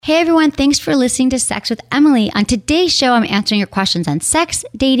Hey everyone, thanks for listening to Sex with Emily. On today's show, I'm answering your questions on sex,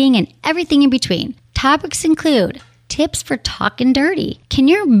 dating, and everything in between. Topics include tips for talking dirty. Can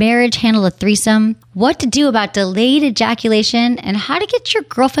your marriage handle a threesome? What to do about delayed ejaculation? And how to get your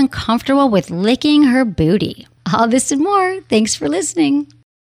girlfriend comfortable with licking her booty. All this and more. Thanks for listening.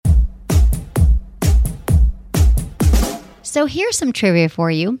 So here's some trivia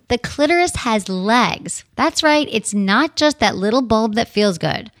for you. The clitoris has legs. That's right, it's not just that little bulb that feels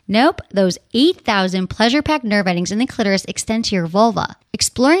good. Nope, those 8,000 pleasure-packed nerve endings in the clitoris extend to your vulva.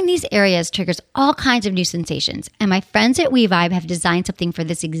 Exploring these areas triggers all kinds of new sensations, and my friends at WeVibe have designed something for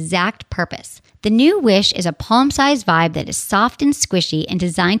this exact purpose. The new Wish is a palm-sized vibe that is soft and squishy and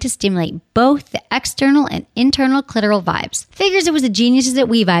designed to stimulate both the external and internal clitoral vibes. Figures it was the geniuses at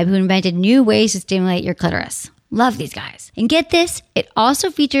WeVibe who invented new ways to stimulate your clitoris. Love these guys. And get this, it also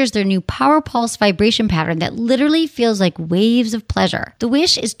features their new Power Pulse vibration pattern that literally feels like waves of pleasure. The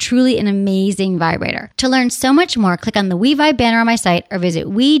Wish is truly an amazing vibrator. To learn so much more, click on the WeVibe banner on my site or visit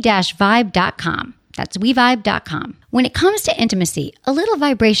we-vibe.com. That's wevibe.com. When it comes to intimacy, a little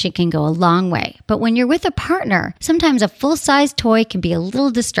vibration can go a long way. But when you're with a partner, sometimes a full-size toy can be a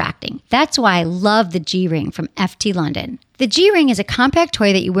little distracting. That's why I love the G-Ring from FT London. The G-Ring is a compact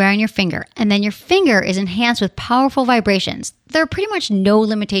toy that you wear on your finger, and then your finger is enhanced with powerful vibrations. There are pretty much no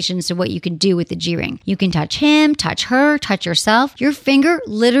limitations to what you can do with the G-Ring. You can touch him, touch her, touch yourself. Your finger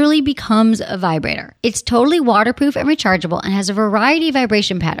literally becomes a vibrator. It's totally waterproof and rechargeable and has a variety of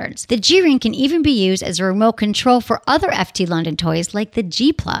vibration patterns. The G-Ring can even be used as a remote control for other FT London toys like the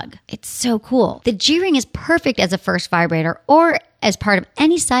G-Plug. It's so cool. The G-Ring is perfect as a first vibrator or as part of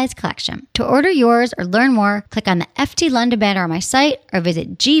any size collection. To order yours or learn more, click on the FT London banner on my site or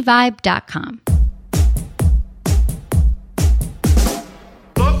visit gvibe.com.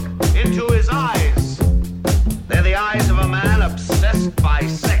 Look into his eyes. They're the eyes of a man obsessed by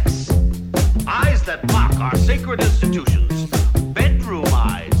sex. Eyes that mock our sacred institutions. Bedroom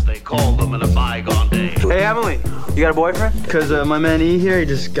eyes, they call them in a bygone day. Hey, Emily, you got a boyfriend? Because my man E here, he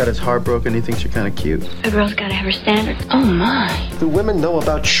just got his heart broken. He thinks you're kind of cute. A girl's gotta have her standards. Oh my. Do women know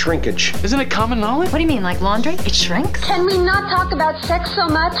about shrinkage? Isn't it common knowledge? What do you mean, like laundry? It shrinks? Can we not talk about sex so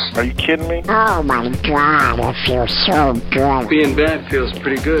much? Are you kidding me? Oh my God, it feels so good. Being bad feels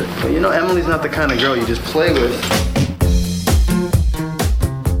pretty good. But you know, Emily's not the kind of girl you just play with.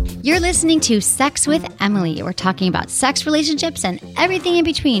 You're listening to Sex with Emily. We're talking about sex, relationships, and everything in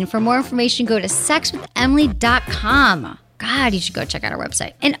between. For more information, go to sexwithemily.com. God, you should go check out our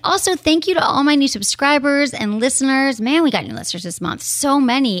website. And also, thank you to all my new subscribers and listeners. Man, we got new listeners this month. So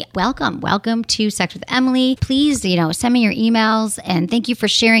many. Welcome to Sex with Emily. Please, send me your emails. And thank you for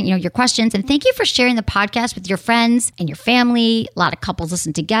sharing, your questions. And thank you for sharing the podcast with your friends and your family. A lot of couples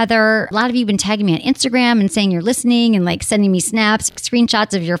listen together. A lot of you have been tagging me on Instagram and saying you're listening and like sending me snaps,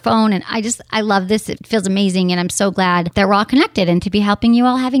 screenshots of your phone. And I love this. It feels amazing. And I'm so glad that we're all connected and to be helping you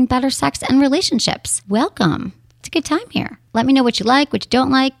all having better sex and relationships. Welcome. It's a good time here. Let me know what you like, what you don't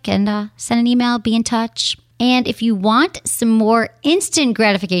like, and send an email, be in touch. And if you want some more instant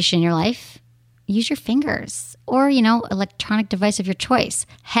gratification in your life, use your fingers or, electronic device of your choice.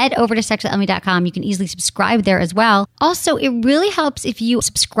 Head over to sexwithemily.com. You can easily subscribe there as well. Also, it really helps if you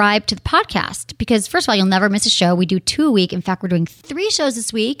subscribe to the podcast because, first of all, you'll never miss a show. We do 2 a week. In fact, we're doing 3 shows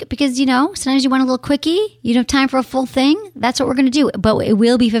this week because, sometimes you want a little quickie. You don't have time for a full thing. That's what we're going to do. But it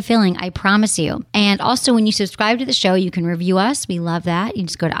will be fulfilling, I promise you. And also, when you subscribe to the show, you can review us. We love that. You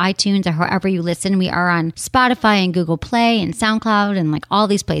just go to iTunes or wherever you listen. We are on Spotify and Google Play and SoundCloud and like all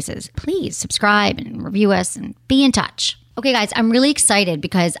these places. Please subscribe and review us and be in touch. Okay, guys, I'm really excited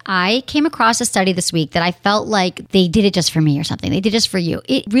because I came across a study this week that I felt like they did it just for me or something. They did it just for you.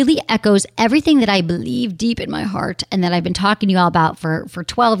 It really echoes everything that I believe deep in my heart and that I've been talking to you all about for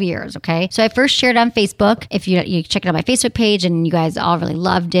 12 years, okay? So I first shared it on Facebook. If you check it out my Facebook page and you guys all really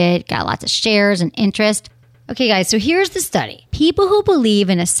loved it, got lots of shares and interest. Okay, guys, so here's the study. People who believe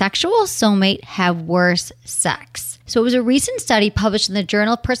in a sexual soulmate have worse sex. So it was a recent study published in the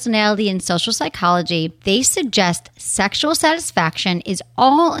Journal of Personality and Social Psychology. They suggest sexual satisfaction is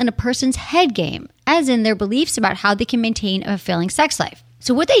all in a person's head game, as in their beliefs about how they can maintain a fulfilling sex life.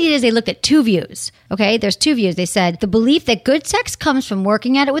 So what they did is they looked at 2 views. Okay, there's 2 views. They said the belief that good sex comes from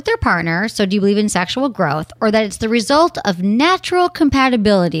working at it with their partner. So do you believe in sexual growth? Or that it's the result of natural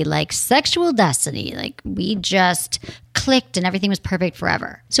compatibility, like sexual destiny. Like we just clicked and everything was perfect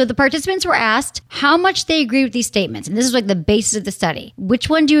forever. So the participants were asked how much they agree with these statements. And this is like the basis of the study. Which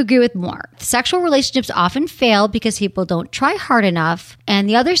one do you agree with more? Sexual relationships often fail because people don't try hard enough. And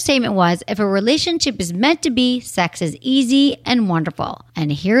the other statement was, if a relationship is meant to be, sex is easy and wonderful.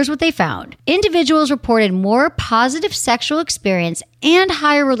 And here's what they found. Individuals reported more positive sexual experience and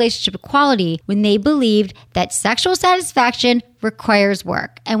higher relationship quality when they believed that sexual satisfaction requires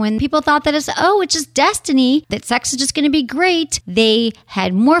work. And when people thought that it's just destiny, that sex is just going to be great, they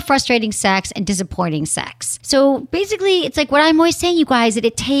had more frustrating sex and disappointing sex. So basically, it's like what I'm always saying, you guys, that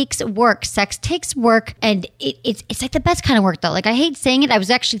it takes work. Sex takes work, and it's like the best kind of work, though. Like, I hate saying it. I was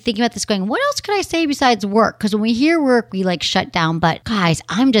actually thinking about this going, what else could I say besides work? Because when we hear work, we like shut down. But guys,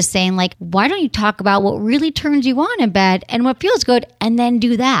 I'm just saying, like, why don't you talk about what really turns you on in bed and what feels good, and then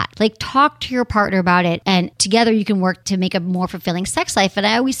do that? Like, talk to your partner about it, and together you can work to make a more fulfilling sex life. And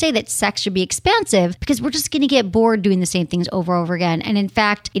I always say that sex should be expansive because we're just going to get bored doing the same things over and over again. And in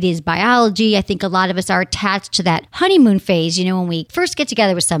fact, it is biology. I think a lot of us are attached to that honeymoon phase, when we first get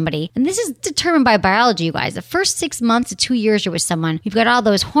together with somebody. And this is determined by biology, you guys. The first 6 months to 2 years you're with someone, you've got all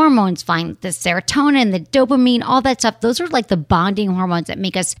those hormones flying, the serotonin, the dopamine, all that stuff. Those are like the bonding hormones that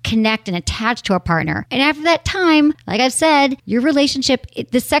make us connect and attach to our partner. And after that time, like I've said, your relationship,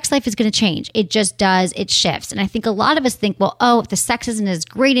 the sex life is going to change. It just does. It shifts. And I think a lot of us think, well, if the sex isn't as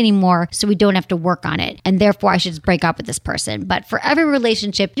great anymore, so we don't have to work on it, and therefore I should just break up with this person. But for every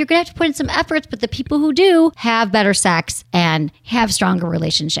relationship, you're going to have to put in some efforts, but the people who do have better sex and have stronger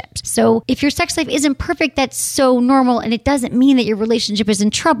relationships. So if your sex life isn't perfect, that's so normal, and it doesn't mean that your relationship is in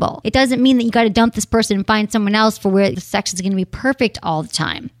trouble. It doesn't mean that you got to dump this person and find someone else for where the sex is going to be perfect all the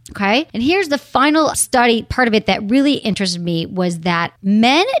time. Okay. And here's the final study part of it that really interested me, was that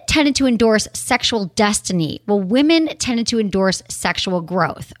men tended to endorse sexual destiny, while women tended to endorse sexual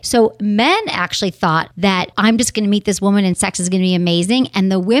growth. So men actually thought that I'm just going to meet this woman and sex is going to be amazing. And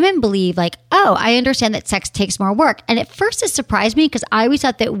the women believe like, I understand that sex takes more work. And at first it surprised me because I always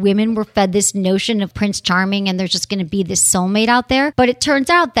thought that women were fed this notion of Prince Charming and there's just going to be this soulmate out there. But it turns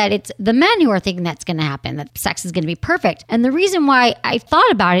out that it's the men who are thinking that's going to happen, that sex is going to be perfect. And the reason why I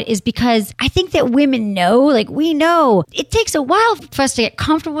thought about it is because I think that women know, like we know, it takes a while for us to get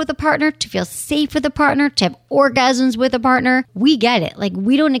comfortable with a partner, to feel safe with a partner, to have orgasms with a partner. We get it. Like,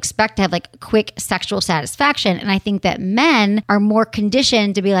 we don't expect to have like quick sexual satisfaction. And I think that men are more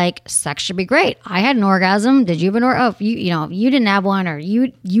conditioned to be like, sex should be great. I had an orgasm. Did you have an orgasm? If you didn't have one, or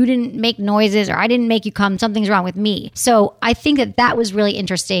you didn't make noises, or I didn't make you come, something's wrong with me. So I think that was really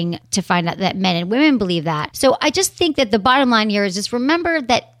interesting to find out that men and women believe that. So I just think that the bottom line here is just remember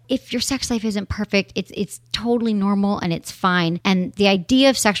that if your sex life isn't perfect, it's totally normal and it's fine. And the idea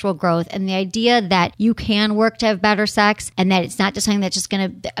of sexual growth and the idea that you can work to have better sex, and that it's not just something that's just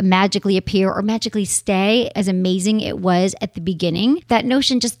going to magically appear or magically stay as amazing it was at the beginning, that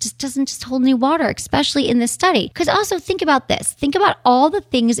notion just doesn't hold any water, especially in this study. Because also think about this. Think about all the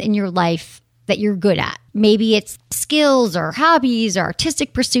things in your life that you're good at. Maybe it's skills or hobbies or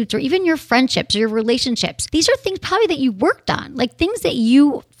artistic pursuits or even your friendships or your relationships. These are things probably that you worked on, like things that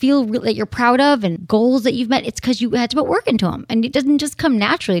you feel that you're proud of and goals that you've met. It's because you had to put work into them, and it doesn't just come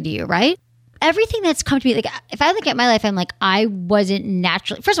naturally to you, right? Everything that's come to me, like if I look at my life, I'm like, I wasn't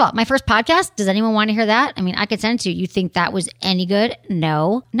naturally. First of all, my first podcast, does anyone want to hear that? I mean, I could send it to you. You think that was any good?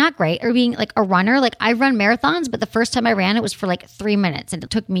 No, not great. Or being like a runner, like I run marathons, but the first time I ran, it was for like 3 minutes and it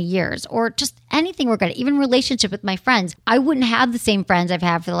took me years. Or just anything we're good at, even relationship with my friends. I wouldn't have the same friends I've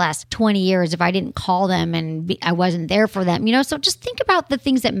had for the last 20 years if I didn't call them and I wasn't there for them, So just think about the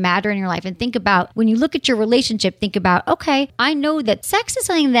things that matter in your life, and think about when you look at your relationship, think about, okay, I know that sex is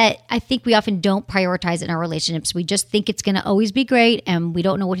something that I think we often don't prioritize in our relationships. We just think it's going to always be great, and we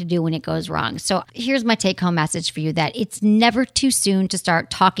don't know what to do when it goes wrong. So here's my take-home message for you, that it's never too soon to start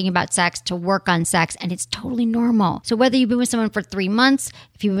talking about sex, to work on sex, and it's totally normal. So whether you've been with someone for 3 months,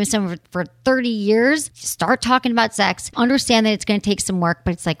 if you've been with someone for 30 years, start talking about sex. Understand that it's going to take some work,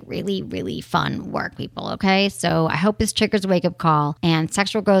 but it's like really, really fun work, people, okay? So I hope this triggers a wake-up call, and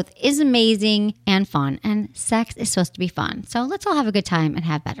sexual growth is amazing and fun, and sex is supposed to be fun. So let's all have a good time and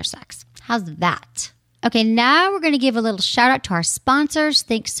have better sex. How's that? Okay, now we're going to give a little shout out to our sponsors.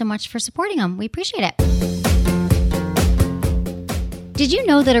 Thanks so much for supporting them. We appreciate it. Did you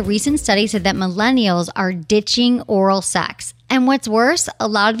know that a recent study said that millennials are ditching oral sex? And what's worse, a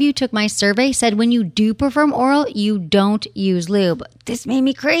lot of you took my survey, said when you do perform oral, you don't use lube. This made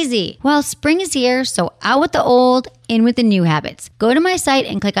me crazy. Well, spring is here, so out with the old, in with the new habits. Go to my site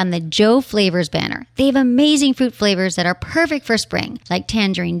and click on the Joe Flavors banner. They have amazing fruit flavors that are perfect for spring, like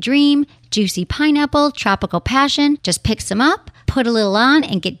Tangerine Dream, Juicy Pineapple, Tropical Passion. Just pick some up, put a little on,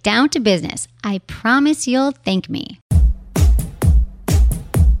 and get down to business. I promise you'll thank me.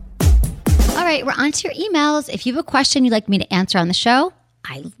 right, we're on to your emails. If you have a question you'd like me to answer on the show,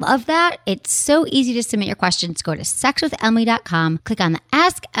 I love that. It's so easy to submit your questions. Go to sexwithemily.com, click on the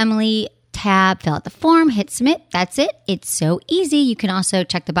Ask Emily tab, fill out the form, hit submit. That's it. It's so easy. You can also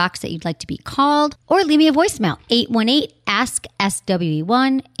check the box that you'd like to be called or leave me a voicemail.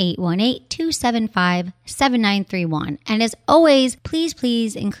 818-ASK-SWE1, 818-275-7931. And as always,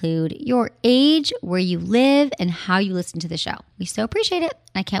 please include your age, where you live, and how you listen to the show. We so appreciate it.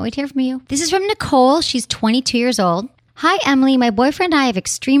 I can't wait to hear from you. This is from Nicole. She's 22 years old. Hi, Emily. My boyfriend and I have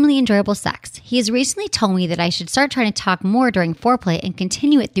extremely enjoyable sex. He has recently told me that I should start trying to talk more during foreplay and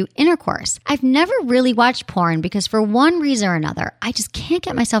continue it through intercourse. I've never really watched porn because for one reason or another, I just can't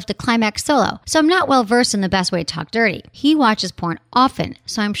get myself to climax solo. So I'm not well versed in the best way to talk dirty. He watches porn often,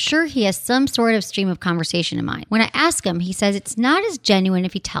 so I'm sure he has some sort of stream of conversation in mind. When I ask him, he says it's not as genuine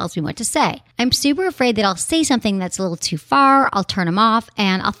if he tells me what to say. I'm super afraid that I'll say something that's a little too far, I'll turn him off,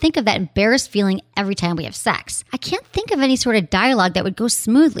 and I'll think of that embarrassed feeling every time we have sex. I can't think of any sort of dialogue that would go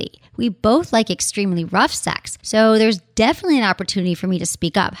smoothly. We both like extremely rough sex, so there's definitely an opportunity for me to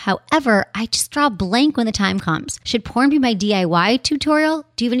speak up. However, I just draw a blank when the time comes. Should porn be my DIY tutorial?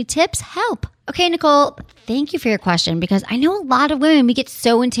 Do you have any tips? Help! Okay, Nicole, thank you for your question, because I know a lot of women, we get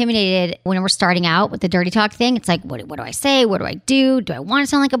so intimidated when we're starting out with the dirty talk thing. It's like, what do I say? What do I do? Do I want to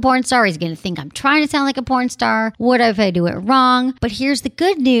sound like a porn star? Is he going to think I'm trying to sound like a porn star? What if I do it wrong? But here's the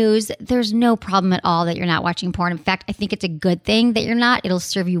good news. There's no problem at all that you're not watching porn. In fact, I think it's a good thing that you're not. It'll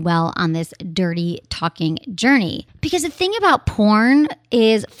serve you well on this dirty talking journey. Because the thing about porn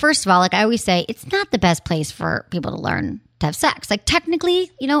is, first of all, like I always say, it's not the best place for people to learn to have sex. Like technically,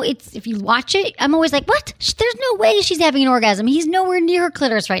 it's, if you watch it, I'm always like, what? There's no way she's having an orgasm. He's nowhere near her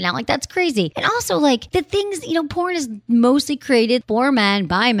clitoris right now. Like that's crazy. And also like the things, porn is mostly created for men,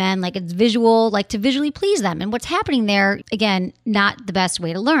 by men, like it's visual, like to visually please them. And what's happening there, again, not the best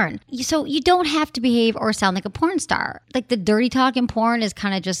way to learn. So you don't have to behave or sound like a porn star. Like the dirty talk in porn is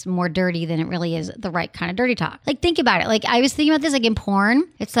kind of just more dirty than it really is the right kind of dirty talk. Like think about it. Like I was thinking about this, like in porn,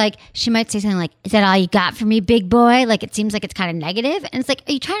 it's like she might say something like, is that all you got for me, big boy? Like it seems like it's kind of negative. And it's like,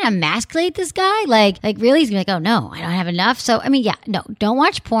 are you trying to emasculate this guy? Like really? He's gonna be like, oh no, I don't have enough. So, don't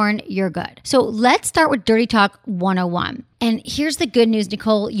watch porn. You're good. So let's start with Dirty Talk 101. And here's the good news,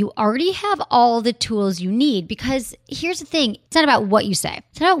 Nicole. You already have all the tools you need, because here's the thing. It's not about what you say.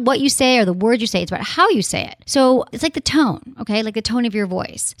 It's not about what you say or the words you say. It's about how you say it. So it's like the tone, okay? Like the tone of your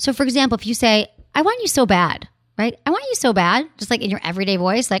voice. So for example, if you say, I want you so bad, right? I want you so bad, just like in your everyday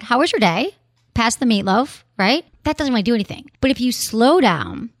voice, like, how was your day? Pass the meatloaf, right? That doesn't really do anything. But if you slow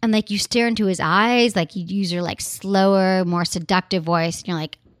down and like you stare into his eyes, like you use your like slower, more seductive voice, and you're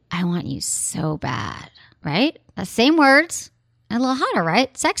like, I want you so bad, right? The same words, and a little hotter,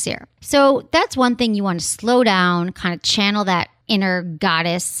 right? Sexier. So that's one thing. You want to slow down, kind of channel that inner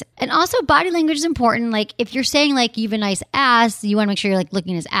goddess. And also body language is important. Like if you're saying like you have a nice ass, you want to make sure you're like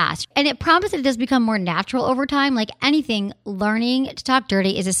looking at his ass. And it promises it does become more natural over time. Like anything, learning to talk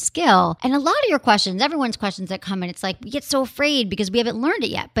dirty is a skill. And a lot of your questions, everyone's questions that come in, it's like we get so afraid because we haven't learned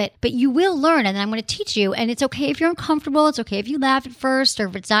it yet. But you will learn, and I'm going to teach you. And it's okay if you're uncomfortable. It's okay if you laugh at first, or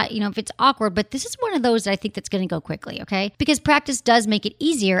if it's not, if it's awkward. But this is one of those that I think that's going to go quickly, okay? Because practice does make it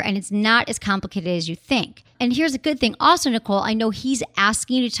easier, and it's not as complicated as you think. And here's a good thing also, Nicole, I know he's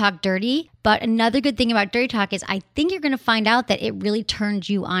asking you to talk dirty, but another good thing about dirty talk is I think you're going to find out that it really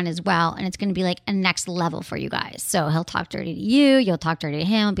turns you on as well. And it's going to be like a next level for you guys. So he'll talk dirty to you. You'll talk dirty to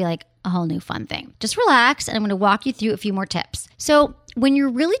him. It'll be like a whole new fun thing. Just relax. And I'm going to walk you through a few more tips. So when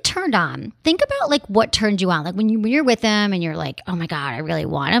you're really turned on, think about like what turns you on. Like when you're with him and you're like, oh my God, I really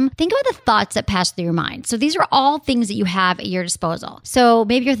want him. Think about the thoughts that pass through your mind. So these are all things that you have at your disposal. So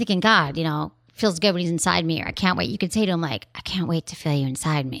maybe you're thinking, God, feels good when he's inside me, or I can't wait. You could say to him like, I can't wait to feel you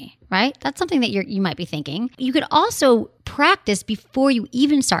inside me, right? That's something that you might be thinking. You could also practice before you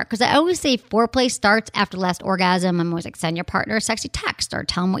even start, because I always say foreplay starts after the last orgasm. I'm always like, send your partner a sexy text or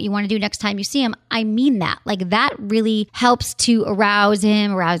tell him what you want to do next time you see him. I mean that. Like that really helps to arouse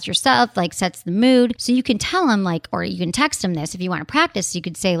him, arouse yourself, like sets the mood. So you can tell him like, or you can text him this if you want to practice. You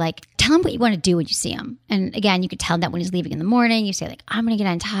could say like, tell him what you want to do when you see him. And again, you could tell him that when he's leaving in the morning. You say like, I'm going to get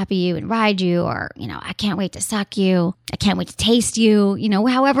on top of you and ride you, or, I can't wait to suck you. I can't wait to taste you,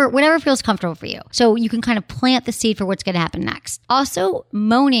 whatever feels comfortable for you. So you can kind of plant the seed for what's going to happen next. Also,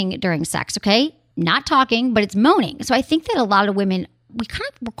 moaning during sex, okay? Not talking, but it's moaning. So I think that a lot of women,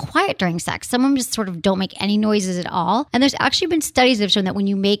 we're quiet during sex. Some of them just sort of don't make any noises at all. And there's actually been studies that have shown that when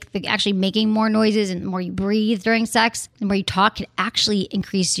you actually making more noises and the more you breathe during sex, the more you talk, can actually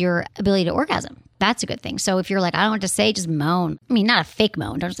increase your ability to orgasm. That's a good thing. So if you're like, I don't know what to say, just moan. I mean, not a fake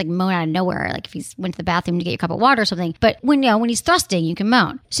moan. Don't just like moan out of nowhere. Like if he's went to the bathroom to get your cup of water or something. But when he's thrusting, you can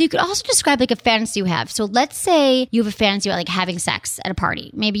moan. So you could also describe like a fantasy you have. So let's say you have a fantasy about like having sex at a party.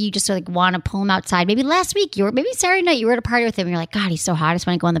 Maybe you just like want to pull him outside. Maybe last week maybe Saturday night you were at a party with him and you're like, God, he's so hot. I just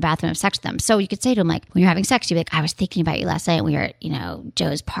want to go in the bathroom and have sex with him. So you could say to him like, when you're having sex, you'd be like, I was thinking about you last night. We were at,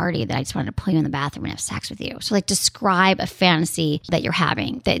 Joe's party that I just wanted to pull you in the bathroom and have sex with you. So like describe a fantasy that you're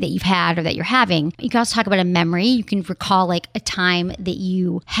having, that you've had or that you're having. You can also talk about a memory. You can recall like a time that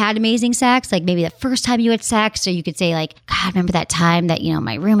you had amazing sex, like maybe the first time you had sex. Or you could say like, God, remember that time that,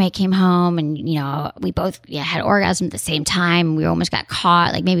 my roommate came home and, we both had orgasm at the same time. We almost got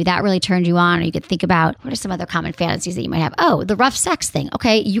caught. Like maybe that really turned you on. Or you could think about what are some other common fantasies that you might have? Oh, the rough sex thing.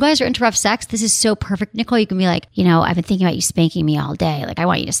 Okay, you guys are into rough sex. This is so perfect, Nicole. You can be like, I've been thinking about you spanking me all day. Like I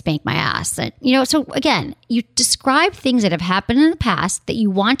want you to spank my ass. And, so again, you describe things that have happened in the past that you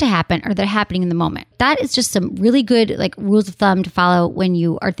want to happen or that are happening in the moment. That is just some really good like rules of thumb to follow when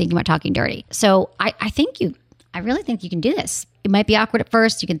you are thinking about talking dirty. So I really think you can do this. It might be awkward at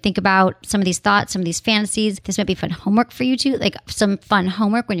first. You can think about some of these thoughts, some of these fantasies. This might be fun homework for you too, like some fun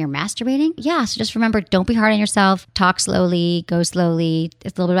homework when you're masturbating. Yeah, so just remember, don't be hard on yourself. Talk slowly, go slowly.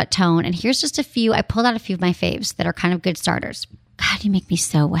 It's a little bit about tone. And here's just a few. I pulled out a few of my faves that are kind of good starters. God, you make me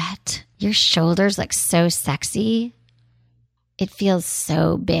so wet. Your shoulders like so sexy. It feels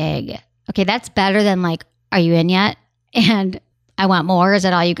so big. Okay, that's better than like, are you in yet? And I want more. Is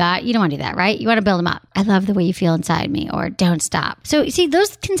that all you got? You don't want to do that, right? You want to build them up. I love the way you feel inside me, or don't stop. So you see,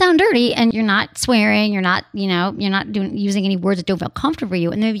 those can sound dirty and you're not swearing. You're not, you're not using any words that don't feel comfortable for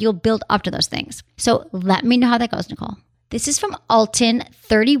you. And then you'll build up to those things. So let me know how that goes, Nicole. This is from Alton,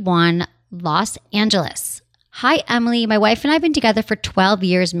 31, Los Angeles. Hi, Emily. My wife and I have been together for 12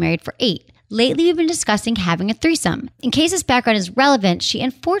 years, married for 8. Lately, we've been discussing having a threesome. In case this background is relevant, she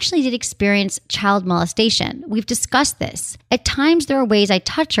unfortunately did experience child molestation. We've discussed this. At times, there are ways I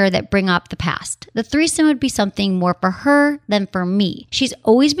touch her that bring up the past. The threesome would be something more for her than for me. She's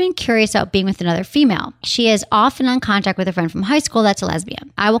always been curious about being with another female. She is often on contact with a friend from high school that's a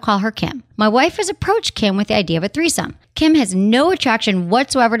lesbian. I will call her Kim. My wife has approached Kim with the idea of a threesome. Kim has no attraction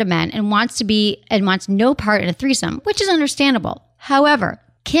whatsoever to men and wants no part in a threesome, which is understandable. However,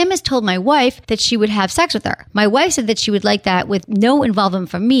 Kim has told my wife that she would have sex with her. My wife said that she would like that with no involvement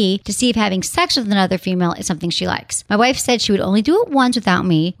from me to see if having sex with another female is something she likes. My wife said she would only do it once without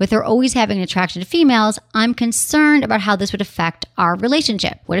me. With her always having an attraction to females, I'm concerned about how this would affect our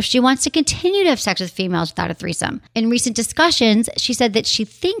relationship. What if she wants to continue to have sex with females without a threesome? In recent discussions, she said that she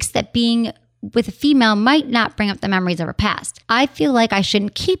thinks that being with a female might not bring up the memories of her past. I feel like I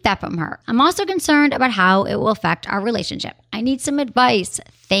shouldn't keep that from her. I'm also concerned about how it will affect our relationship. I need some advice.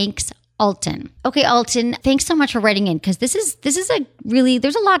 Thanks, Alton. Okay, Alton, thanks so much for writing in, because this is there's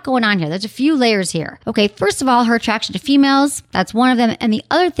a lot going on here. There's a few layers here. Okay, first of all, her attraction to females, that's one of them. And the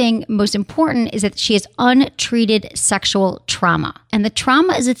other thing, most important, is that she has untreated sexual trauma. And the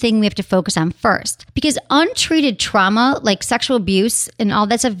trauma is the thing we have to focus on first, because untreated trauma, like sexual abuse and all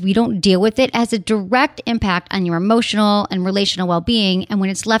that stuff, we don't deal with it, has a direct impact on your emotional and relational well-being. And when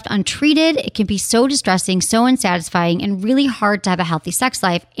it's left untreated, it can be so distressing, so unsatisfying, and really hard to have a healthy sex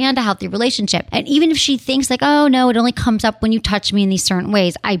life and a healthy relationship. And even if she thinks like, oh no, it only comes up when you touch me in these certain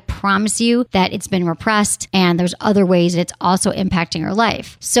ways, I promise you that it's been repressed and there's other ways that it's also impacting her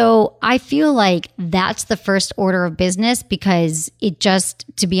life. So I feel like that's the first order of business, because it just,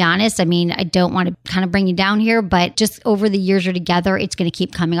 to be honest, I mean, I don't want to kind of bring you down here, but just over the years you're together, it's going to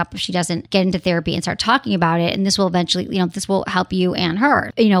keep coming up if she doesn't get into therapy and start talking about it. And this will eventually, this will help you and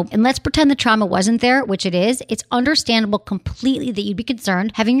her, and let's pretend the trauma wasn't there, which it is. It's understandable completely that you'd be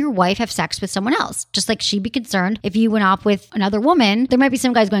concerned having your wife have sex with someone else, just like she'd be concerned if you went off with another woman. There might be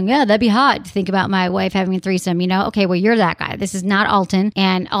some guys going, yeah, that'd be hot to think about my wife having a threesome, Okay, well, you're that guy. This is not Alton.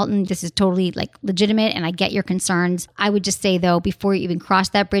 And Alton, this is totally like legitimate, and I get your concerns. I would just say though, before you even cross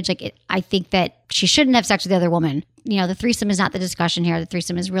that bridge, I think that she shouldn't have sex with the other woman. The threesome is not the discussion here. The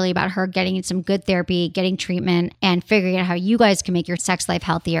threesome is really about her getting some good therapy, getting treatment, and figuring out how you guys can make your sex life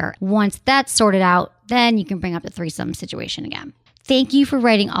healthier. Once that's sorted out, then you can bring up the threesome situation again. Thank you for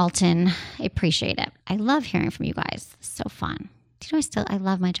writing, Alton. I appreciate it. I love hearing from you guys. It's so fun. Do you know I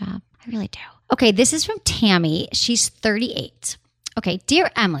love my job? I really do. Okay, this is from Tammy. She's 38. Okay, dear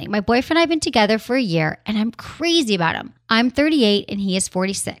Emily, my boyfriend and I have been together for a year and I'm crazy about him. I'm 38 and he is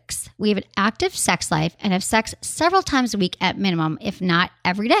 46. We have an active sex life and have sex several times a week at minimum, if not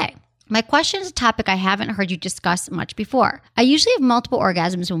every day. My question is a topic I haven't heard you discuss much before. I usually have multiple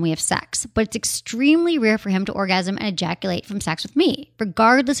orgasms when we have sex, but it's extremely rare for him to orgasm and ejaculate from sex with me,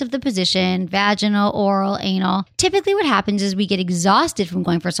 regardless of the position, vaginal, oral, anal. Typically what happens is we get exhausted from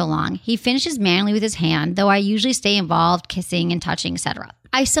going for so long. He finishes manually with his hand, though I usually stay involved, kissing and touching, etc.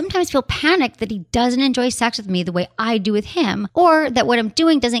 I sometimes feel panicked that he doesn't enjoy sex with me the way I do with him, or that what I'm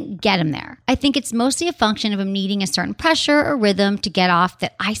doing doesn't get him there. I think it's mostly a function of him needing a certain pressure or rhythm to get off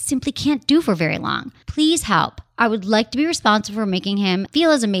that I simply can't do for very long. Please help. I would like to be responsible for making him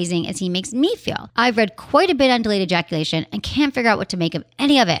feel as amazing as he makes me feel. I've read quite a bit on delayed ejaculation and can't figure out what to make of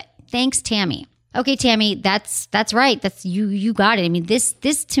any of it. Thanks, Tammy. Okay, Tammy, that's right. That's you got it. I mean, this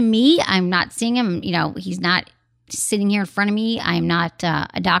to me, I'm not seeing him, he's not sitting here in front of me. I'm not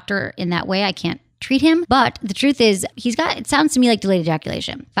a doctor in that way. I can't treat him. But the truth is, it sounds to me like delayed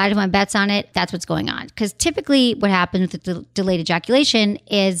ejaculation. If I had to put bets on it, that's what's going on. Because typically what happens with the delayed ejaculation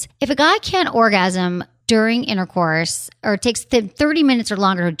is if a guy can't orgasm during intercourse, or it takes 30 minutes or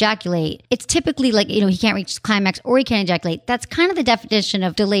longer to ejaculate, it's typically like, he can't reach climax or he can't ejaculate. That's kind of the definition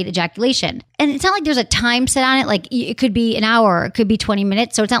of delayed ejaculation. And it's not like there's a time set on it. Like it could be an hour, it could be 20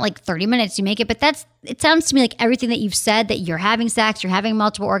 minutes. So it's not like 30 minutes you make it, but it sounds to me like everything that you've said, that you're having sex, you're having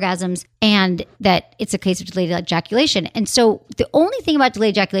multiple orgasms, and that it's a case of delayed ejaculation. And so the only thing about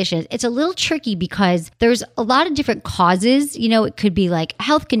delayed ejaculation is it's a little tricky because there's a lot of different causes. It could be like a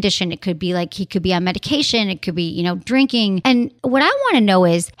health condition. It could be like he could be on medication. It could be, drinking. And what I want to know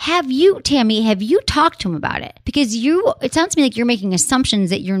is, Tammy, have you talked to him about it? Because it sounds to me like you're making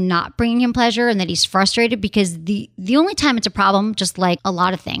assumptions that you're not bringing him pleasure and that he's frustrated, because the only time it's a problem, just like a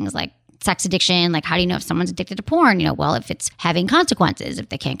lot of things, like sex addiction, like how do you know if someone's addicted to porn? Well, if it's having consequences, if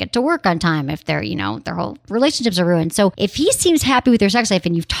they can't get to work on time, if they're, their whole relationships are ruined. So if he seems happy with their sex life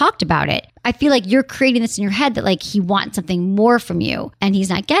and you've talked about it, I feel like you're creating this in your head that like he wants something more from you and he's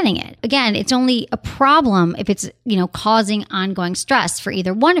not getting it. Again, it's only a problem if it's, causing ongoing stress for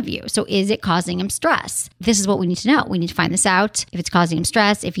either one of you. So is it causing him stress? This is what we need to know. We need to find this out. If it's causing him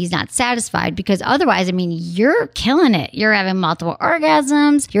stress, if he's not satisfied, because otherwise, you're killing it. You're having multiple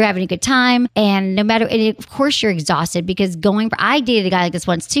orgasms. You're having a good time. And no matter, and of course you're exhausted because I dated a guy like this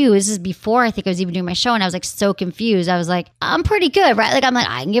once too. This is before I think I was even doing my show, and I was like so confused. I was like, I'm pretty good, right? Like,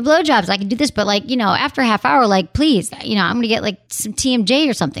 I can give blowjobs. I can do this, but like, after a half hour, like, please, I'm going to get like some TMJ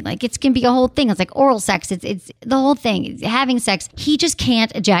or something. Like it's going to be a whole thing. It's like oral sex. It's the whole thing. It's having sex. He just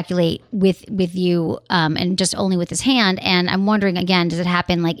can't ejaculate with you, and just only with his hand. And I'm wondering again, does it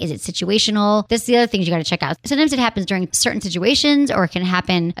happen? Like, is it situational? This is the other things you got to check out. Sometimes it happens during certain situations, or it can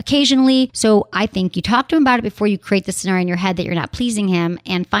happen occasionally. So I think you talk to him about it before you create the scenario in your head that you're not pleasing him,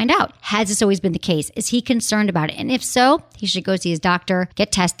 and find out, has this always been the case? Is he concerned about it? And if so, he should go see his doctor,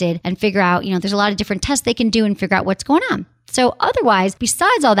 get tested, and figure out, there's a lot of different tests they can do and figure out what's going on. So otherwise,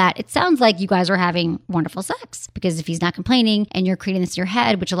 besides all that, it sounds like you guys are having wonderful sex, because if he's not complaining and you're creating this in your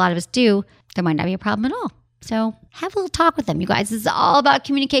head, which a lot of us do, there might not be a problem at all. So have a little talk with them, you guys. This is all about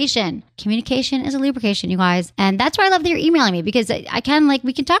communication. Communication is a lubrication, you guys. And that's why I love that you're emailing me, because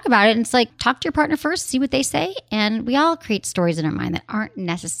we can talk about it. And it's like, talk to your partner first, see what they say. And we all create stories in our mind that aren't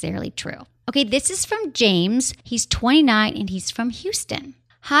necessarily true. Okay, this is from James. He's 29 and he's from Houston.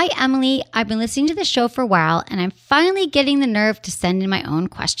 Hi, Emily. I've been listening to the show for a while, and I'm finally getting the nerve to send in my own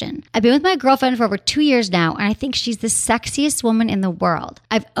question. I've been with my girlfriend for over 2 years now, and I think she's the sexiest woman in the world.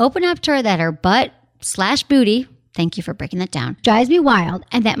 I've opened up to her that her butt/booty, thank you for breaking that down, drives me wild,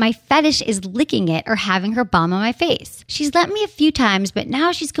 and that my fetish is licking it or having her bum on my face. She's let me a few times, but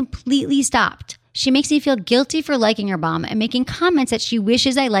now she's completely stopped. She makes me feel guilty for liking her bum and making comments that she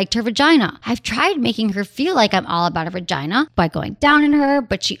wishes I liked her vagina. I've tried making her feel like I'm all about her vagina by going down on her,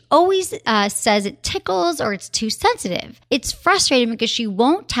 but she always says it tickles or it's too sensitive. It's frustrating because she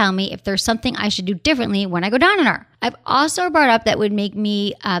won't tell me if there's something I should do differently when I go down on her. I've also brought up that would make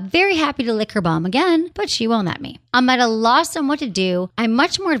me very happy to lick her bum again, but she won't let me. I'm at a loss on what to do. I'm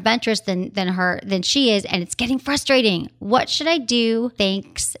much more adventurous than she is, and it's getting frustrating. What should I do?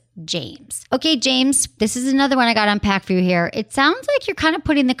 Thanks, James. Okay, James, this is another one I got to unpack for you here. It sounds like you're kind of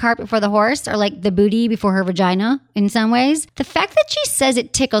putting the cart before the horse, or like the booty before her vagina in some ways. The fact that she says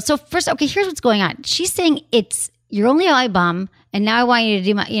it tickles. So first, okay, here's what's going on. She's saying you're only on my bum, and now I want you to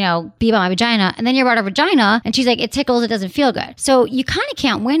do be about my vagina. And then you're about her vagina, and she's like, it tickles, it doesn't feel good. So you kind of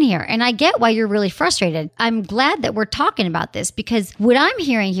can't win here. And I get why you're really frustrated. I'm glad that we're talking about this, because what I'm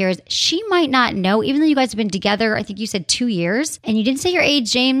hearing here is she might not know, even though you guys have been together, I think you said 2 years, and you didn't say your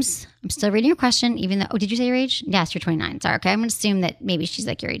age, James. I'm still reading your question, even though, did you say your age? Yes, you're 29. Sorry, okay. I'm going to assume that maybe she's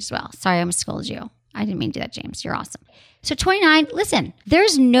like your age as well. Sorry, I almost scolded you. I didn't mean to do that, James. You're awesome. So 29, listen,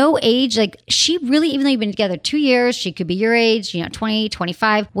 there's no age, like she really, even though you've been together 2 years, she could be your age, 20,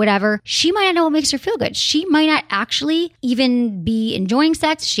 25, whatever. She might not know what makes her feel good. She might not actually even be enjoying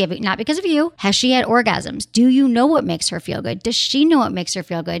sex. Not because of you. Has she had orgasms? Do you know what makes her feel good? Does she know what makes her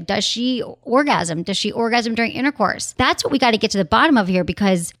feel good? Does she orgasm? Does she orgasm during intercourse? That's what we got to get to the bottom of here,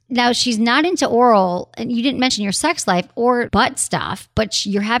 because now she's not into oral, and you didn't mention your sex life or butt stuff, but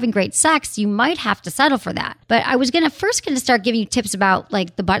you're having great sex. You might have to settle for that. But I was going to start giving you tips about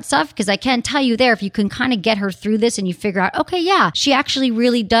like the butt stuff, because I can tell you there, if you can kind of get her through this and you figure out, okay, yeah, she actually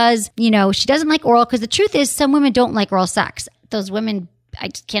really does, she doesn't like oral, because the truth is some women don't like oral sex. Those women, I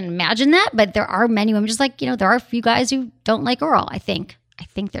just can't imagine that, but there are many women, just like, there are a few guys who don't like oral, I think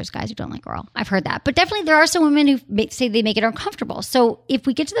there's guys who don't like oral. I've heard that. But definitely there are some women who say they make it uncomfortable. So if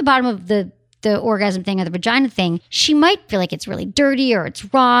we get to the bottom of the orgasm thing or the vagina thing, she might feel like it's really dirty or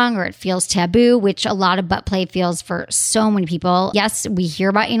it's wrong or it feels taboo, which a lot of butt play feels for so many people. Yes, we hear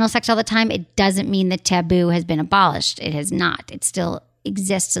about anal sex all the time. It doesn't mean the taboo has been abolished. It has not. It still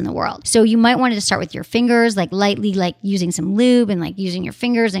exists in the world. So you might want to start with your fingers, like lightly, like using some lube and like using your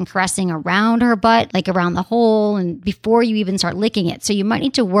fingers and caressing around her butt, like around the hole, and before you even start licking it. So you might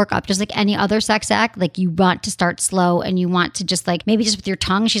need to work up, just like any other sex act. Like you want to start slow and you want to just like, maybe just with your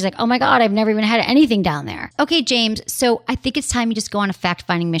tongue, she's like, oh my God, I've never even had anything down there. Okay, James. So I think it's time you just go on a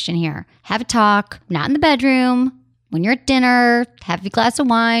fact-finding mission here. Have a talk, not in the bedroom. When you're at dinner, have a glass of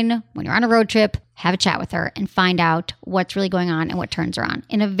wine. When you're on a road trip, have a chat with her and find out what's really going on and what turns her on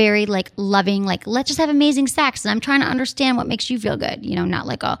in a very like loving, like, let's just have amazing sex. And I'm trying to understand what makes you feel good. Not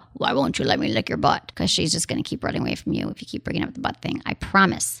like why won't you let me lick your butt? Because she's just going to keep running away from you if you keep bringing up the butt thing. I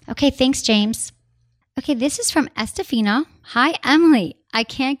promise. Okay. Thanks, James. Okay. This is from Estefina. Hi, Emily. I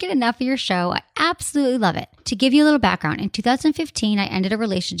can't get enough of your show. I absolutely love it. To give you a little background, in 2015, I ended a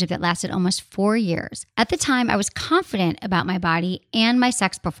relationship that lasted almost 4 years. At the time, I was confident about my body and my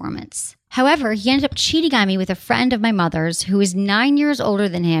sex performance. However, he ended up cheating on me with a friend of my mother's who is 9 years older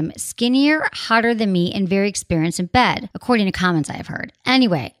than him, skinnier, hotter than me, and very experienced in bed, according to comments I have heard.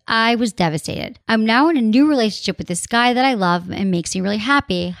 Anyway, I was devastated. I'm now in a new relationship with this guy that I love and makes me really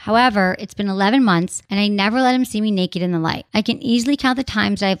happy. However, it's been 11 months and I never let him see me naked in the light. I can easily count the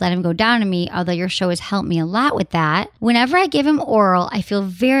times that I've let him go down on me, although your show has helped me a lot with that. Whenever I give him oral, I feel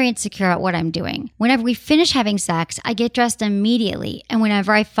very insecure at what I'm doing. Whenever we finish having sex, I get dressed immediately. And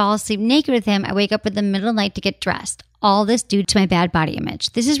whenever I fall asleep naked with him, I wake up in the middle of the night to get dressed. All this due to my bad body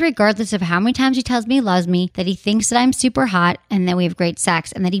image. This is regardless of how many times he tells me he loves me, that he thinks that I'm super hot and that we have great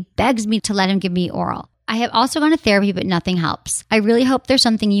sex, and that he begs me to let him give me oral. I have also gone to therapy, but nothing helps. I really hope there's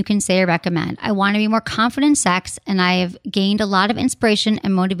something you can say or recommend. I want to be more confident in sex, and I have gained a lot of inspiration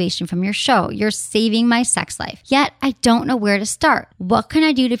and motivation from your show. You're saving my sex life. Yet, I don't know where to start. What can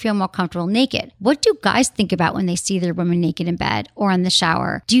I do to feel more comfortable naked? What do guys think about when they see their woman naked in bed or in the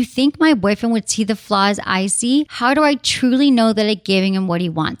shower? Do you think my boyfriend would see the flaws I see? How do I truly know that I'm giving him what he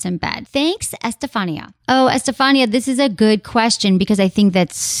wants in bed? Thanks, Estefania. Oh, Estefania, this is a good question, because I think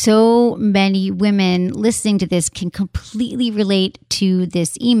that so many women listening to this can completely relate to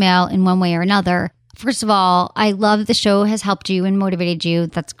this email in one way or another. First of all, I love that the show has helped you and motivated you.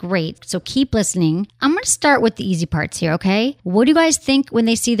 That's great. So keep listening. I'm going to start with the easy parts here, okay? What do you guys think when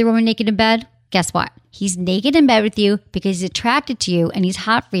they see the woman naked in bed? Guess what? He's naked in bed with you because he's attracted to you and he's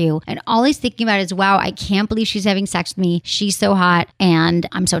hot for you. And all he's thinking about is, wow, I can't believe she's having sex with me. She's so hot and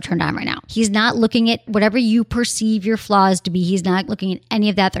I'm so turned on right now. He's not looking at whatever you perceive your flaws to be. He's not looking at any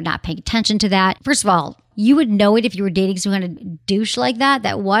of that. They're not paying attention to that. First of all, you would know it if you were dating some kind of douche like that.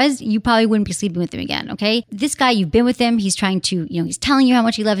 You probably wouldn't be sleeping with him again, okay? This guy, you've been with him. He's trying to, he's telling you how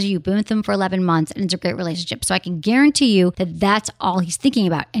much he loves you. You've been with him for 11 months and it's a great relationship. So I can guarantee you that that's all he's thinking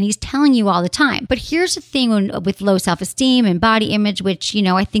about. And he's telling you all the time. But here's the thing with low self-esteem and body image, which,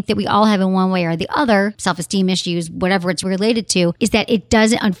 I think that we all have in one way or the other, self-esteem issues, whatever it's related to, is that it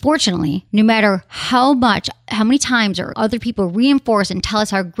doesn't, unfortunately, no matter how many times or other people reinforce and tell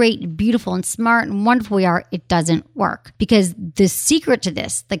us how great and beautiful and smart and wonderful we are, it doesn't work. Because the secret to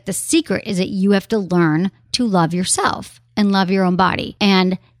this, the secret is that you have to learn to love yourself and love your own body.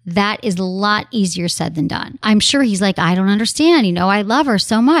 And that is a lot easier said than done. I'm sure he's like, I don't understand. I love her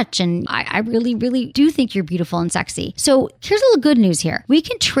so much. And I really, really do think you're beautiful and sexy. So here's a little good news here. We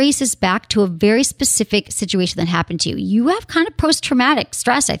can trace this back to a very specific situation that happened to you. You have kind of post-traumatic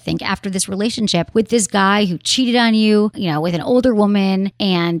stress, I think, after this relationship with this guy who cheated on you, with an older woman.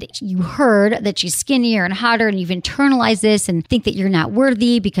 And you heard that she's skinnier and hotter and you've internalized this and think that you're not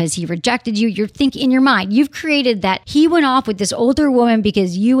worthy because he rejected you. You're thinking in your mind, you've created that he went off with this older woman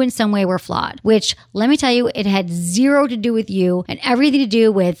because you you in some way were flawed, which let me tell you, it had zero to do with you and everything to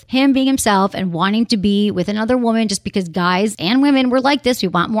do with him being himself and wanting to be with another woman, just because guys and women were like this. We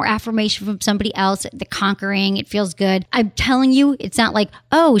want more affirmation from somebody else, the conquering, it feels good. I'm telling you, it's not like,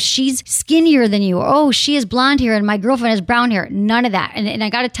 oh, she's skinnier than you, or oh, she has blonde hair and my girlfriend has brown hair. None of that. And I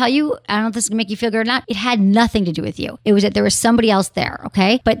got to tell you, I don't know if this is going to make you feel good or not. It had nothing to do with you. It was that there was somebody else there.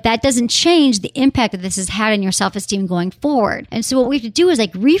 Okay. But that doesn't change the impact that this has had on your self-esteem going forward. And so what we have to do is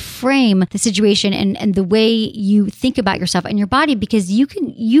like reframe the situation and the way you think about yourself and your body, because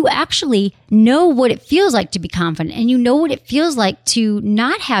you actually know what it feels like to be confident, and you know what it feels like to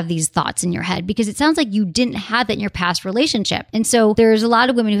not have these thoughts in your head, because it sounds like you didn't have that in your past relationship. And so there's a lot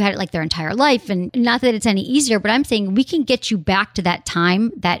of women who had it like their entire life, and not that it's any easier, but I'm saying we can get you back to that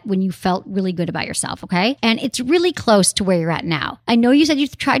time that when you felt really good about yourself. Okay. And it's really close to where you're at now. I know you said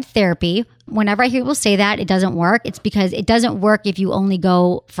you've tried therapy. Whenever I hear people say that it doesn't work, it's because it doesn't work if you only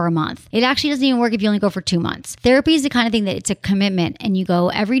go for a month. It actually doesn't even work if you only go for 2 months. Therapy is the kind of thing that it's a commitment, and you go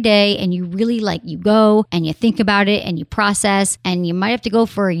every day and you really you go and you think about it and you process, and you might have to go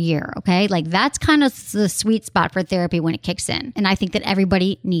for a year. Okay. Like that's kind of the sweet spot for therapy when it kicks in. And I think that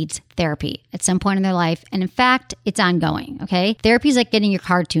everybody needs therapy at some point in their life. And in fact, it's ongoing. Okay. Therapy is like getting your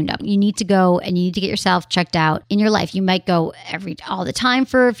car tuned up. You need to go and you need to get yourself checked out in your life. You might go all the time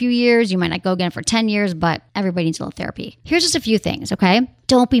for a few years. You might not go again for 10 years, but everybody needs a little therapy. Here's just a few things, okay?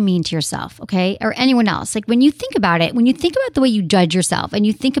 Don't be mean to yourself, okay? Or anyone else. Like when you think about it, when you think about the way you judge yourself and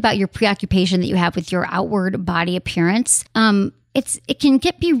you think about your preoccupation that you have with your outward body appearance, it can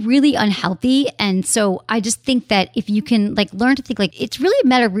be really unhealthy. And so I just think that if you can learn to think it's really a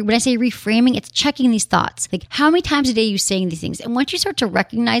matter of, when I say reframing, it's checking these thoughts. Like how many times a day are you saying these things? And once you start to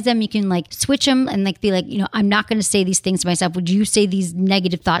recognize them, you can switch them and be I'm not going to say these things to myself. Would you say these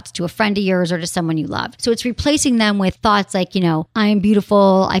negative thoughts to a friend of yours or to someone you love? So it's replacing them with thoughts like, I'm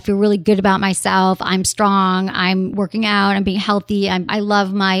beautiful. I feel really good about myself. I'm strong. I'm working out. I'm being healthy. I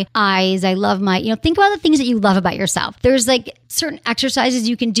love my eyes. I love my, think about the things that you love about yourself. There's certain exercises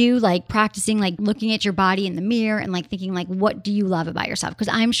you can do, like practicing, looking at your body in the mirror and thinking, what do you love about yourself? Because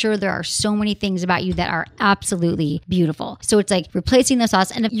I'm sure there are so many things about you that are absolutely beautiful. So it's replacing those thoughts.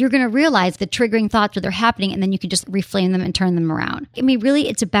 And if you're going to realize the triggering thoughts where they're happening, and then you can just reframe them and turn them around. I mean, really,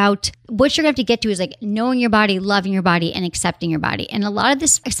 it's about what you're going to have to get to is knowing your body, loving your body, and accepting your body. And a lot of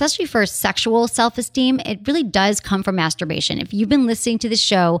this, especially for sexual self-esteem, it really does come from masturbation. If you've been listening to this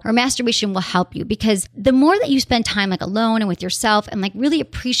show, or masturbation will help you, because the more that you spend time alone and with yourself and really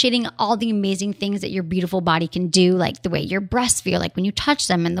appreciating all the amazing things that your beautiful body can do, like the way your breasts feel when you touch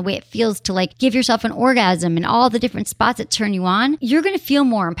them, and the way it feels to give yourself an orgasm, and all the different spots that turn you on, you're going to feel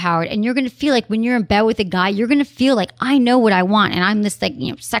more empowered. And you're going to feel when you're in bed with a guy, you're going to feel I know what I want, and I'm this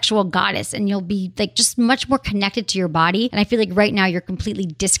sexual goddess, and you'll be just much more connected to your body. And I feel right now you're completely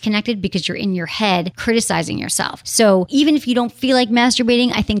disconnected because you're in your head criticizing yourself. So even if you don't feel like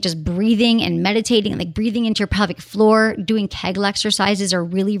masturbating, I think just breathing and meditating, breathing into your pelvic floor, doing Kegel exercises are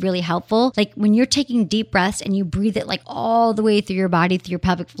really, really helpful. When you're taking deep breaths and you breathe it all the way through your body, through your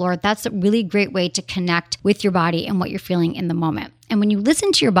pelvic floor, that's a really great way to connect with your body and what you're feeling in the moment. And when you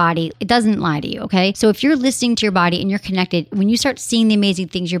listen to your body, it doesn't lie to you, okay? So if you're listening to your body and you're connected, when you start seeing the amazing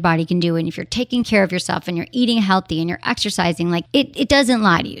things your body can do, and if you're taking care of yourself and you're eating healthy and you're exercising, it doesn't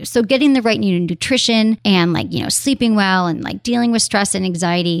lie to you. So getting the right nutrition and sleeping well and dealing with stress and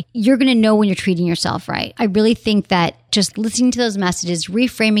anxiety, you're going to know when you're treating yourself right. I really think that just listening to those messages,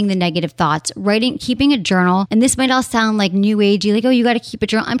 reframing the negative thoughts, writing, keeping a journal. And this might all sound new agey, oh, you got to keep a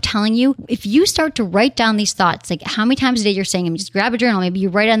journal. I'm telling you, if you start to write down these thoughts, how many times a day you're saying them, just grab a journal. Maybe you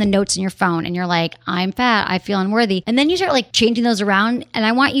write on the notes in your phone and you're I'm fat, I feel unworthy. And then you start changing those around. And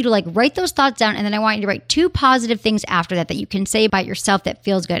I want you to write those thoughts down. And then I want you to write 2 positive things after that you can say about yourself that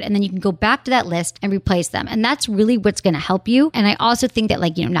feels good. And then you can go back to that list and replace them. And that's really what's going to help you. And I also think that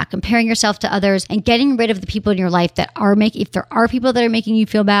not comparing yourself to others and getting rid of the people in your life that if there are people that are making you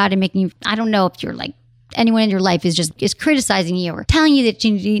feel bad and making you, I don't know if you're anyone in your life is criticizing you or telling you that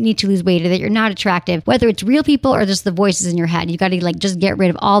you need to lose weight or that you're not attractive, whether it's real people or just the voices in your head. You got to just get rid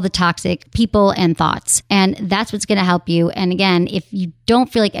of all the toxic people and thoughts. And that's what's going to help you. And again, if you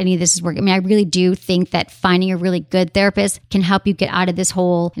don't feel like any of this is working, I really do think that finding a really good therapist can help you get out of this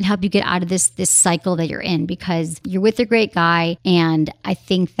hole and help you get out of this cycle that you're in, because you're with a great guy. And I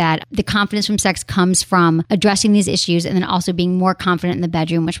think that the confidence from sex comes from addressing these issues and then also being more confident in the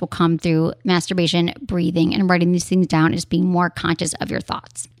bedroom, which will come through masturbation, breathing, and writing these things down, and just being more conscious of your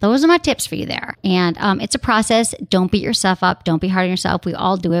thoughts. Those are my tips for you there. And it's a process. Don't beat yourself up. Don't be hard on yourself. We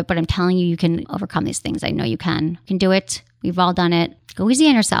all do it, but I'm telling you, you can overcome these things. I know you can. You can do it. We've all done it. Go easy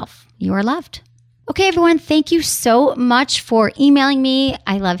on yourself. You are loved. Okay, everyone, thank you so much for emailing me.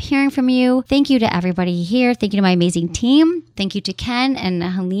 I love hearing from you. Thank you to everybody here. Thank you to my amazing team. Thank you to Ken and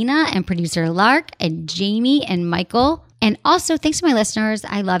Helena and producer Lark and Jamie and Michael. And also, thanks to my listeners.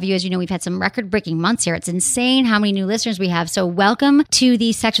 I love you. As you know, we've had some record-breaking months here. It's insane how many new listeners we have. So welcome to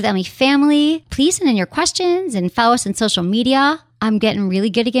the Sex with Emily family. Please send in your questions and follow us on social media. I'm getting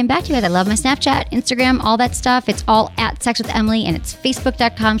really good at getting back to you guys. I love my Snapchat, Instagram, all that stuff. It's all at Sex with Emily, and it's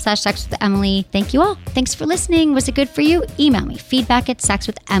facebook.com/sexwithemily. Thank you all. Thanks for listening. Was it good for you? Email me,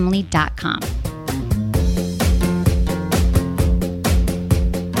 feedback@sexwithemily.com.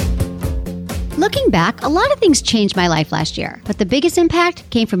 Looking back, a lot of things changed my life last year, but the biggest impact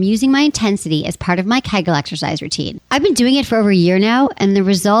came from using my intensity as part of my Kegel exercise routine. I've been doing it for over a year now, and the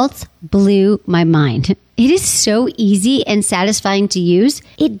results blew my mind. It is so easy and satisfying to use.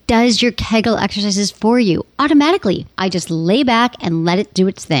 It does your Kegel exercises for you automatically. I just lay back and let it do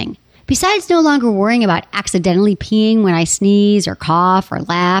its thing. Besides no longer worrying about accidentally peeing when I sneeze or cough or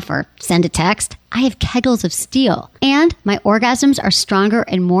laugh or send a text, I have Kegels of steel, and my orgasms are stronger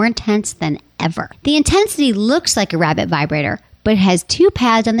and more intense than ever. The intensity looks like a rabbit vibrator, but it has 2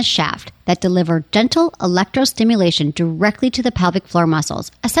 pads on the shaft that deliver gentle electrostimulation directly to the pelvic floor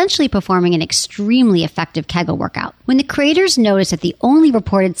muscles, essentially performing an extremely effective Kegel workout. When the creators noticed that the only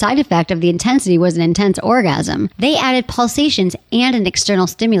reported side effect of the intensity was an intense orgasm, they added pulsations and an external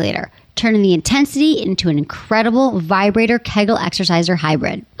stimulator, turning the intensity into an incredible vibrator Kegel exerciser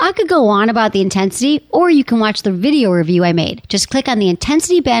hybrid. I could go on about the intensity, or you can watch the video review I made. Just click on the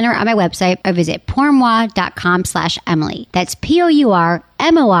intensity banner on my website or visit pourmoi.com/Emily. That's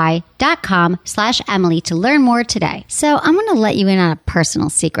pourmoi.com/Emily to learn more today. So I'm going to let you in on a personal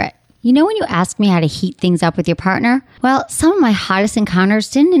secret. You know when you ask me how to heat things up with your partner? Well, some of my hottest encounters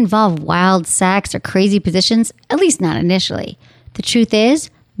didn't involve wild sex or crazy positions, at least not initially. The truth is,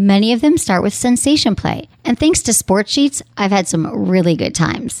 many of them start with sensation play. And thanks to Sports Sheets, I've had some really good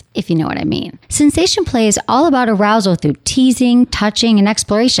times, if you know what I mean. Sensation play is all about arousal through teasing, touching, and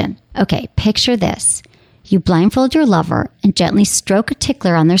exploration. Okay, picture this. You blindfold your lover and gently stroke a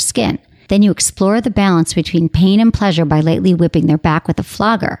tickler on their skin. Then you explore the balance between pain and pleasure by lightly whipping their back with a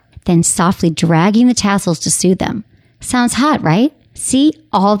flogger, then softly dragging the tassels to soothe them. Sounds hot, right? See,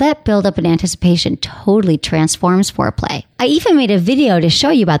 all that buildup and anticipation totally transforms foreplay. I even made a video to show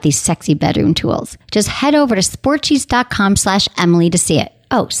you about these sexy bedroom tools. Just head over to sportsheets.com/Emily to see it.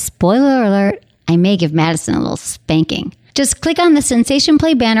 Oh, spoiler alert, I may give Madison a little spanking. Just click on the Sensation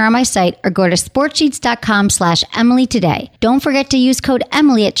Play banner on my site or go to sportsheets.com/Emily today. Don't forget to use code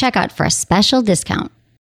Emily at checkout for a special discount.